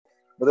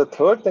But the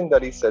third thing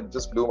that he said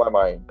just blew my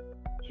mind.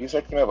 He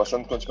said कि मैं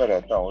वसंत कुंज में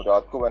रहता हूँ,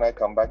 रात को when I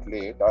come back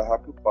late, I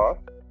have to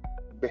park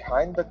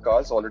behind the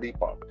cars already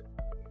parked.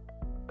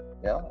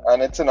 Yeah,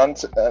 and it's an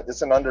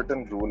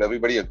unwritten rule.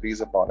 Everybody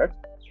agrees upon it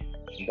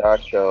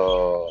that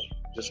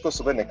जिसको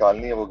सुबह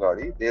निकालनी है वो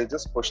गाड़ी, they'll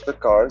just push the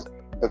cars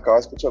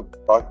which are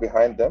parked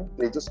behind them,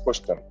 they'll just push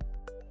them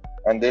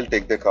and they'll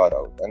take their car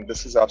out. And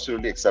this is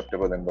absolutely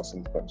acceptable in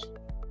Vasant Kunj.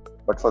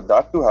 But for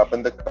that to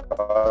happen, the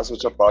cars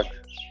which are parked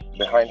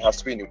behind has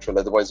to be neutral,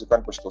 otherwise you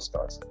can't push those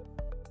cars.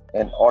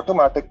 In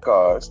automatic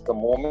cars, the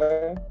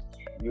moment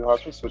you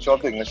have to switch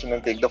off the ignition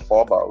and take the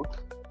fob out,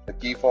 the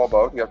key fob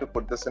out, you have to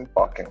put this in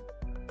parking.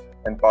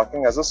 And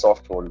parking has a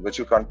soft hold, which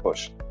you can't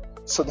push.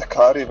 So the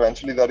car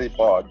eventually that he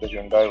bought, the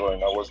Hyundai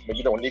Verna, was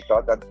maybe the only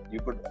car that you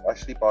could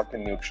actually park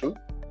in neutral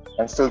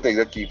and still take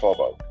the key fob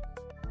out.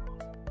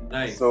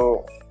 Nice.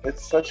 So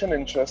it's such an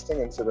interesting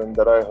incident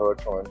that I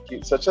heard from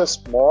him. Such a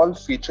small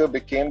feature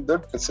became the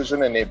decision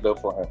enabler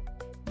for him.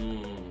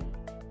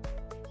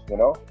 You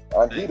know,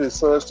 and he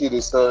researched,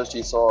 he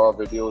saw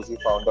videos, he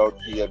found out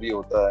कि ये भी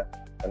होता है,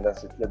 and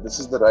that's it. This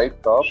is the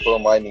right car for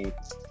my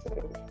needs.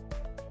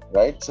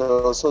 Right?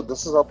 So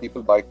this is how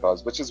people buy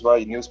cars, which is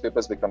why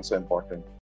newspapers become so important.